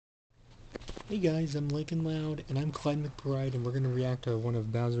Hey guys, I'm Lincoln Loud, and I'm Clyde McBride, and we're gonna react to one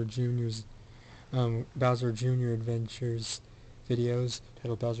of Bowser Jr.'s Bowser Jr. Adventures videos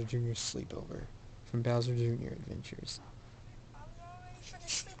titled Bowser Jr. Sleepover from Bowser Jr. Adventures. Are we all ready for the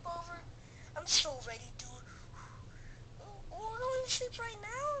sleepover? I'm so ready, dude. We're going to sleep right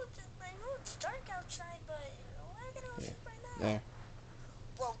now. I know it's dark outside, but we're gonna go Yeah, sleep right now. there.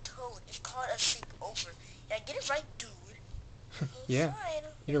 Well, Toad, it's called a sleepover. Yeah, get it right, dude. Yeah, Fine.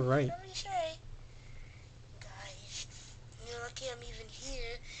 you're right. Whatever you say. Guys, you're lucky I'm even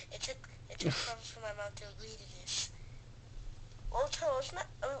here. It took forever for my mom to agree to this. Well, Toad, it's not.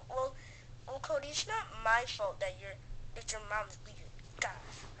 Well, Cody, it's not my fault that your mom's weird. Gosh.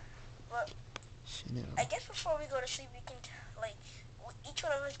 But You know. I guess before we go to sleep, we can like each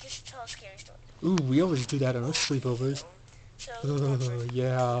one of us gets to tell a scary story. Ooh, we always do that on our Okay. sleepovers. So who's going first?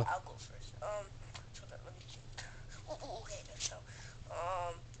 Yeah. I'll go first. So let me think. Okay.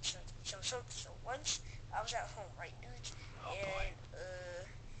 So once I was at home, right, dudes, Oh boy. and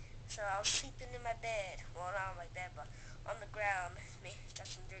so I was sleeping in my bed. Well, not on my bed, but on the ground. Got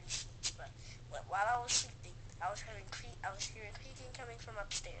some dirty sheets. But while I was sleeping, I was hearing creaking coming from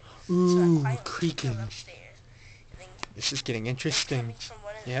upstairs. So I Ooh, quietly tiptoed creaking. upstairs, and This is getting it was interesting. coming from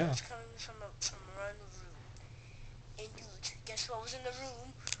one. It Yeah. was coming from one room. And dude, guess what was in the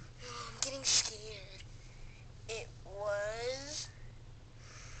room? I'm getting scared. It was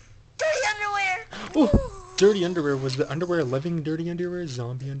dirty underwear. Ooh, dirty Woo! underwear. Was the underwear living dirty underwear?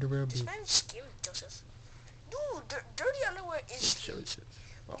 Zombie underwear? That's not even scary, Joseph. Dude, dirty underwear is scary. Joseph.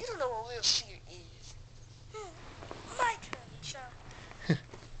 You don't know what real fear is. My turn,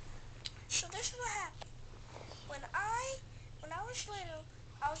 so this is what happened. When I when I was little,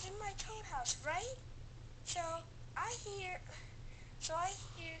 I was in my toad house, right? So I hear I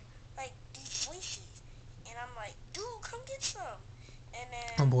hear like these voices, and I'm like, dude, come get some. And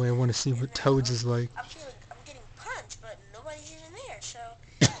Oh then boy, I want to see and what then Toads is like. I'm getting punched, but nobody's even there. So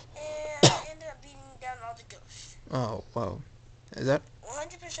and I ended up beating down all the ghosts. Oh, wow. Is that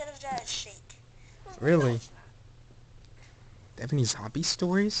 100% of that is fake. No, really? it's not. They have any zombie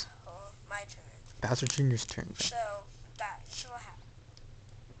stories? My turn. Bowser Jr.'s turn. So guys, so what happened?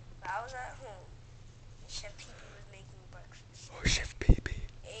 I was at home, and Chef Pee was making breakfast. Oh, Chef Pee-Pee.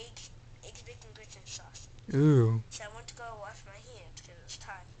 Eggs, bacon, grits, and sausage. Ooh, So I went to go wash my hands because it was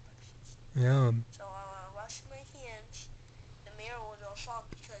time for breakfast. yum. So while I washed my hands, the mirror was all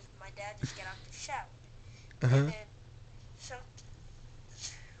fogged because my dad just got out the shower. And Uh-huh. then some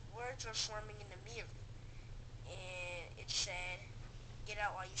words were forming in the mirror. And it said, get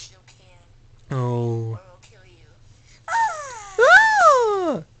out while you still can, Oh. or we'll kill you. Ah!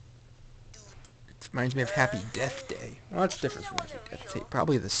 Ah! Dude, It reminds me of Happy Death Day. Oh, it's hopefully different that from Happy wasn't Death Day. real.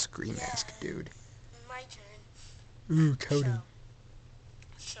 Probably the Scream Yeah, Mask, dude. my turn. Ooh, So, Cody.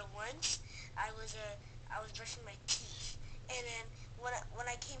 so once I was brushing my teeth, and then when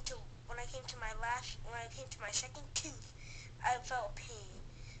I came to my second tooth, I felt pain.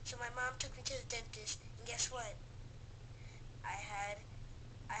 So my mom took me to the dentist, and guess what? I had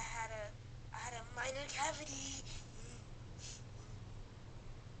I had a minor cavity.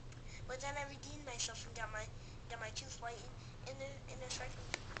 But then I redeemed myself and got my tooth whitened in the second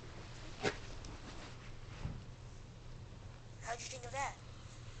tooth. How'd you think of that?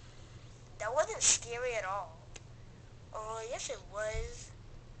 That wasn't scary at all. Oh, yes it was.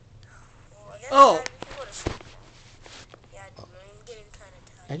 Well, I guess Oh! guys, we can go to sleep now. Yeah, dude, I'm getting kind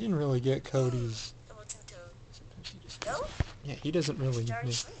of I tired. didn't really get Cody's. How about you, Toad? Sometimes he just No? doesn't. Yeah, he doesn't really. He's already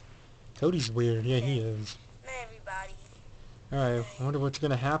Yeah. asleep. Cody's weird. Yeah, he Okay. is. Night, everybody. Alright, I Night. wonder what's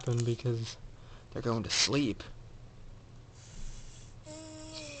gonna happen because they're going to sleep.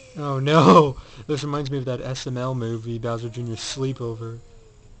 Oh no! This reminds me of that SML movie, Bowser Jr.'s Sleepover.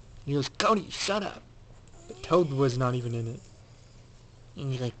 He goes, Cody, shut up! But Toad was not even in it.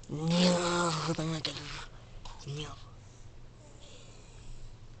 And he's like, no. Shut up.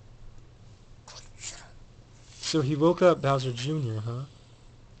 So he woke up Bowser Jr., huh?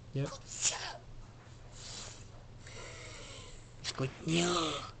 Yep. Shut up. He's like,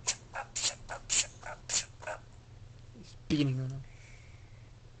 no. Shut up. Shut up. Shut up. Shut up. He's beating on him.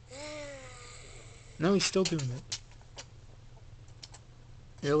 No, he's still doing it.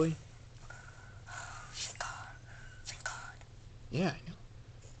 Really? Thank God. Thank God. Yeah, I know.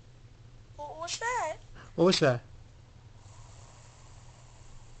 What's that? What was that?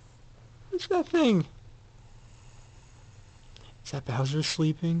 What's that thing? Is that Bowser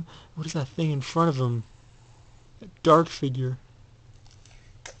sleeping? What is that thing in front of him? That dark figure.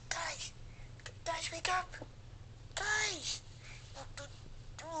 Guys. Guys, wake up. Guys. Dude,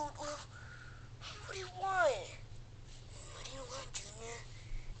 what do you want? What do you want, Junior?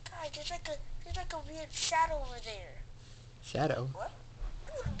 Guys, there's like a weird shadow over there. Shadow? What?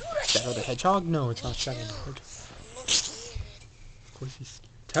 Dude, I see Shadow the it. Hedgehog? No, it's Me not too. Shadow the Hedgehog. I'm scared. Of course he's scared.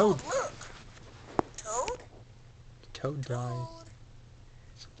 Dude, Toad! look. Toad? Toad died.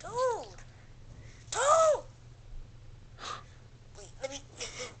 Toad. Toad. Toad. Wait, let me.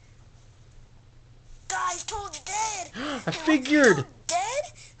 Guys, Toad's dead. I Wait, what? figured! Toad dead?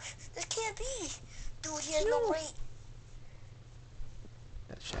 This can't be. Dude, he has no No. brain.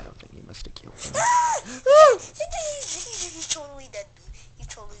 That shadow thing, he must have killed him. Ah! He's totally dead, dude. He's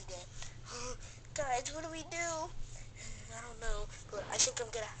totally dead. Guys, what do we do? I don't know, but I think I'm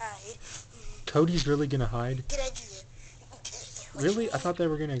gonna hide. Cody's really gonna hide? Good idea. Really? I thought they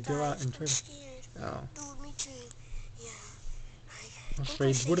were gonna go out Guys, and I'm try to... scared. Oh. Dude, me too. Yeah. I'm I think we're afraid,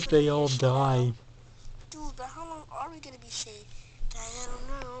 what safe if from they all this die? now. Dude, but how long are we gonna be safe? Guys, I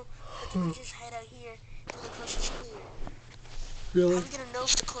don't know. I think we just hide out here till the coast is clear. How Really? are we gonna know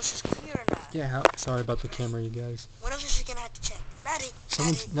if the coast is clear or not? Yeah, sorry about the camera, you guys. One of us is gonna have to check. Not it.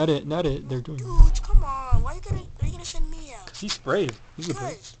 Someone's... Not it. Not it, they're doing... Dudes, come on. Why are you gonna send me out? Cause he's brave. He's a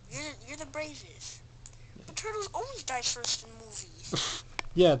brave. Because you're the bravest. The turtles always die first in movies.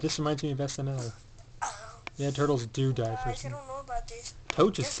 Yeah, this reminds me of SNL. Oh, Yeah, turtles do die guys, first. I don't know about this.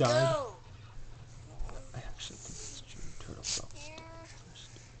 Toad just Let's died. go. I actually think it's true. Turtles fell Scared. first.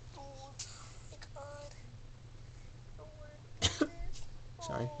 Oh my god. I don't wanna do this.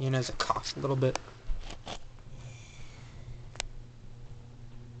 Sorry, Oh. Ian has a cough a little bit.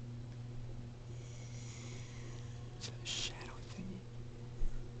 It's a shadow thingy.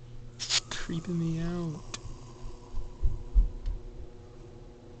 It's creeping me out.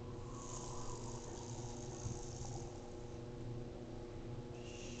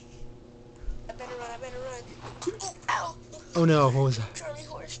 I better run. Oh, ow. Oh no, what was that? Charlie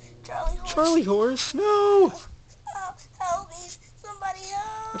horse. Charlie horse. Charlie horse, no! Oh, help me. Somebody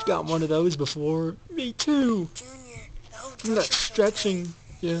help. I've got one of those before. Me too. Junior. Oh, Isn't that Joseph's stretching? okay.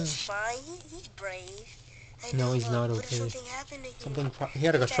 Yeah. He's fine. He's brave. I No, know, he's but not what if okay. something happened to him? He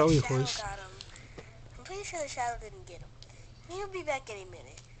had a That Charlie shadow horse. got him. I'm pretty sure the shadow didn't get him. He'll be back any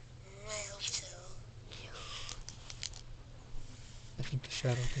minute. I hope so. I think the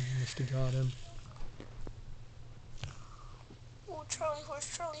shadow thing must have got him. Oh, Charlie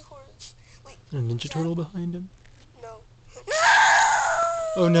horse, Charlie horse. Wait. A Ninja Turtle behind him? No.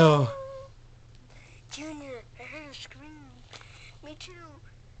 Oh no. Junior, I heard a scream. Me too.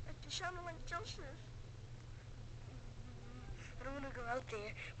 It sounded like Joseph. I don't want to go out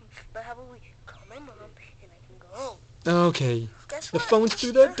there, but how about we call my mom and I can go home? Okay. Guess The what? phone's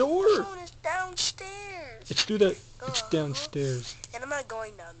through that door. The phone is downstairs. It's through that. It's downstairs. And I'm not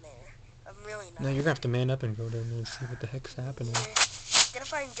going down there. I'm really not. No, you're gonna have to man up and go down there and see what the heck's happening. Yeah. Gotta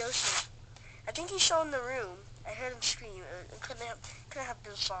find Joseph. I think he's still in the room. I heard him scream. It couldn't have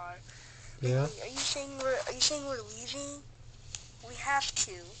been far. Yeah. Are you saying we're leaving? We have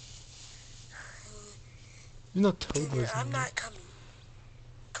to. You know Toad Junior, was I'm in not coming.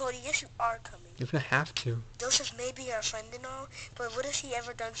 Cody, yes you are coming. You're gonna have to. Joseph may be our friend and all, but what has he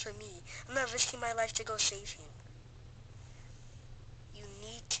ever done for me? I'm not risking my life to go save him. You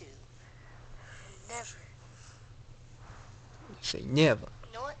need to. Never. You say never.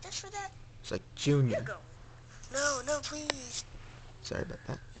 You know what? Just for that, It's like you're Junior. going. No, no, please. Sorry about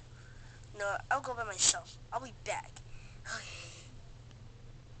that. No, I'll go by myself. I'll be back.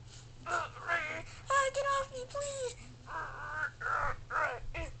 Okay. Get off me, please.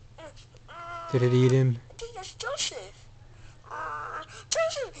 Did it eat him? I think that's Joseph.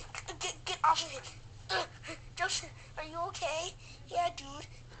 Joseph, get off of him. Joseph, are you okay? Yeah, dude.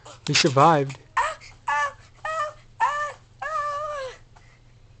 He survived. Ah, ah, ah, ah, ah.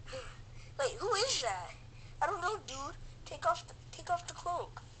 Wait, who is that? I don't know, dude. Take off the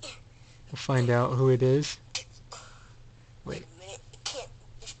cloak. We'll find out who it is. Wait a minute. It can't.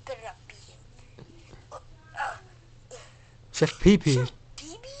 This better not be him. Chef Pee-Pee. Chef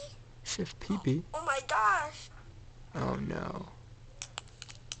BB? Chef Pee-Pee. Oh my gosh. Oh no.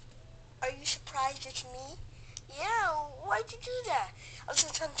 Are you surprised it's me? Yeah, why'd you do that? I was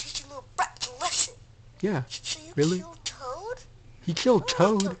just trying to teach you little brat a lesson. Yeah. So you Really? killed Toad? He killed I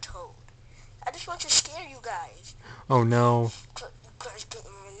don't wanna Toad. kill Toad. I just want to scare you guys. Oh no. You guys get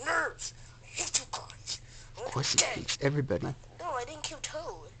on my nerves. I hate you guys. Of course he hates everybody. No, I didn't kill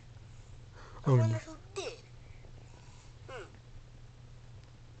Toad. I Oh wonder no. who did.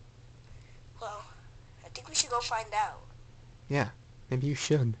 Well, I think we should go find out. Yeah. Maybe you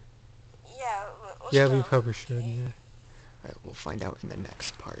should. Yeah, let's Yeah, go. we probably should, Okay. yeah. Alright, we'll find out in the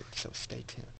next part, so stay tuned.